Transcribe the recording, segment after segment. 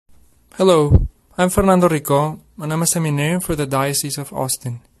Hello, I'm Fernando Rico, and I'm a seminarian for the Diocese of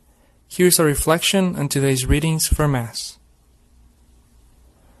Austin. Here's a reflection on today's readings for Mass.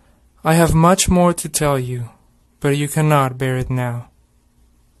 I have much more to tell you, but you cannot bear it now.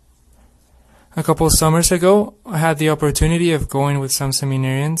 A couple of summers ago, I had the opportunity of going with some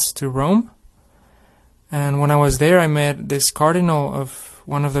seminarians to Rome, and when I was there, I met this cardinal of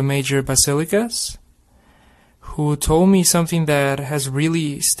one of the major basilicas, who told me something that has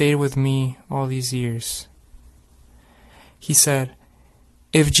really stayed with me all these years. He said,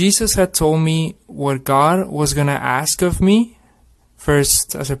 if Jesus had told me what God was going to ask of me,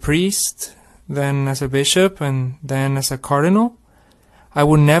 first as a priest, then as a bishop, and then as a cardinal, I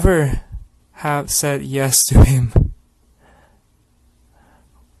would never have said yes to him.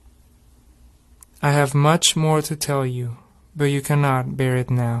 I have much more to tell you, but you cannot bear it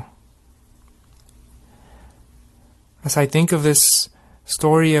now. As I think of this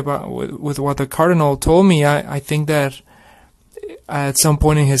story about with what the cardinal told me, I think that at some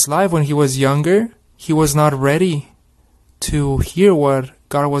point in his life when he was younger, he was not ready to hear what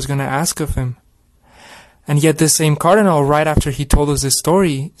God was going to ask of him. And yet this same cardinal, right after he told us this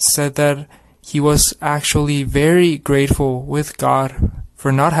story, said that he was actually very grateful with God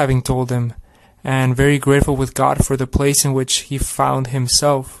for not having told him, and very grateful with God for the place in which he found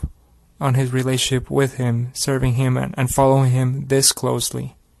himself on his relationship with him, serving him and following him this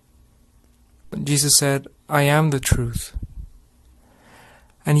closely. Jesus said, I am the truth.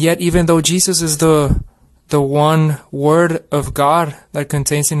 And yet, even though Jesus is the one word of God that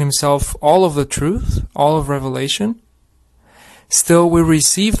contains in himself all of the truth, all of revelation, still we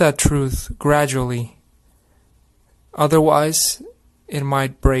receive that truth gradually. Otherwise, it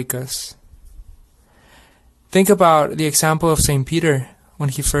might break us. Think about the example of St. Peter when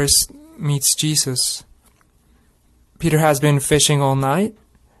he first meets Jesus. Peter has been fishing all night.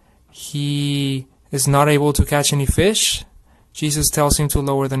 He is not able to catch any fish. Jesus tells him to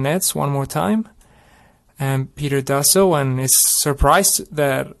lower the nets one more time. And Peter does so and is surprised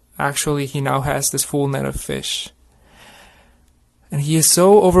that actually he now has this full net of fish. And he is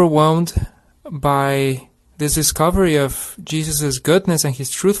so overwhelmed by this discovery of Jesus' goodness and his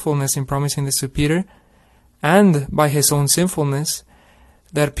truthfulness in promising this to Peter, and by his own sinfulness,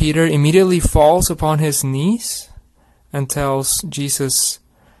 that Peter immediately falls upon his knees and tells Jesus,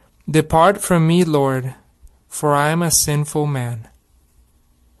 Depart from me, Lord, for I am a sinful man.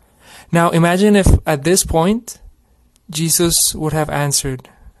 Now imagine if at this point Jesus would have answered,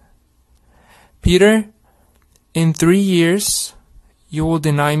 Peter, in 3 years you will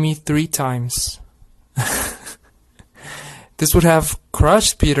deny me 3 times. This would have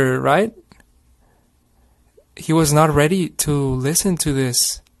crushed Peter, right? He was not ready to listen to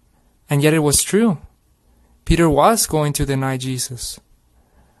this. And yet it was true. Peter was going to deny Jesus.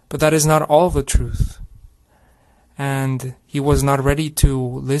 But that is not all the truth. And he was not ready to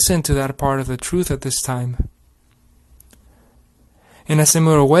listen to that part of the truth at this time. In a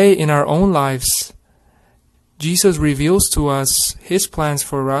similar way, in our own lives, Jesus reveals to us his plans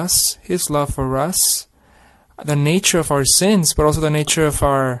for us, his love for us, the nature of our sins, but also the nature of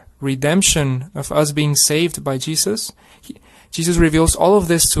our redemption, of us being saved by Jesus. Jesus reveals all of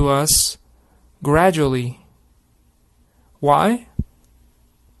this to us gradually. Why?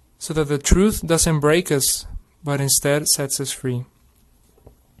 So that the truth doesn't break us, but instead sets us free.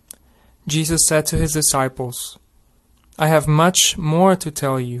 Jesus said to his disciples, I have much more to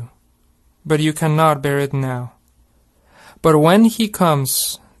tell you, but you cannot bear it now. But when he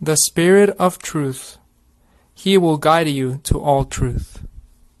comes, the Spirit of truth, he will guide you to all truth.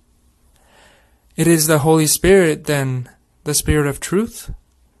 It is the Holy Spirit, then, the Spirit of truth,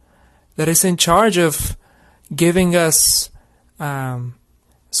 that is in charge of giving us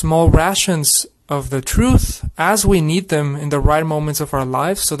small rations of the truth as we need them in the right moments of our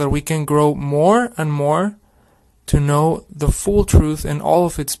lives, so that we can grow more and more to know the full truth in all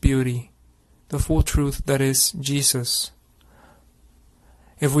of its beauty, the full truth that is Jesus.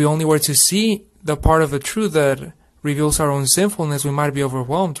 If we only were to see the part of the truth that reveals our own sinfulness, we might be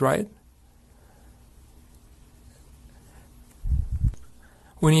overwhelmed, right?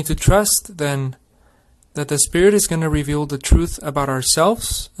 We need to trust, then, that the Spirit is going to reveal the truth about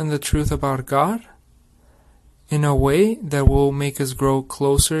ourselves and the truth about God in a way that will make us grow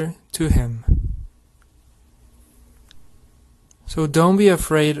closer to Him. So don't be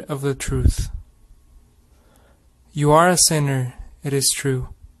afraid of the truth. You are a sinner, it is true.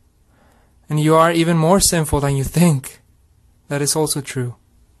 And you are even more sinful than you think. That is also true.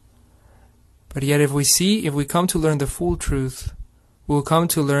 But yet if we come to learn the full truth, we'll come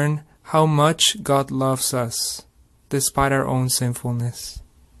to learn how much God loves us, despite our own sinfulness.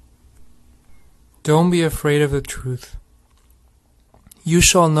 Don't be afraid of the truth. You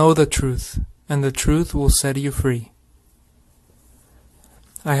shall know the truth, and the truth will set you free.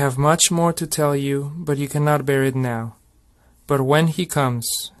 I have much more to tell you, but you cannot bear it now. But when he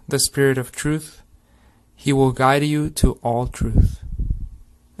comes, the Spirit of truth, he will guide you to all truth.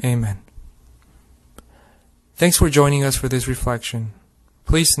 Amen. Thanks for joining us for this reflection.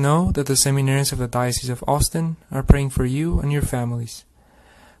 Please know that the seminarians of the Diocese of Austin are praying for you and your families.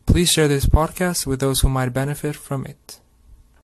 Please share this podcast with those who might benefit from it.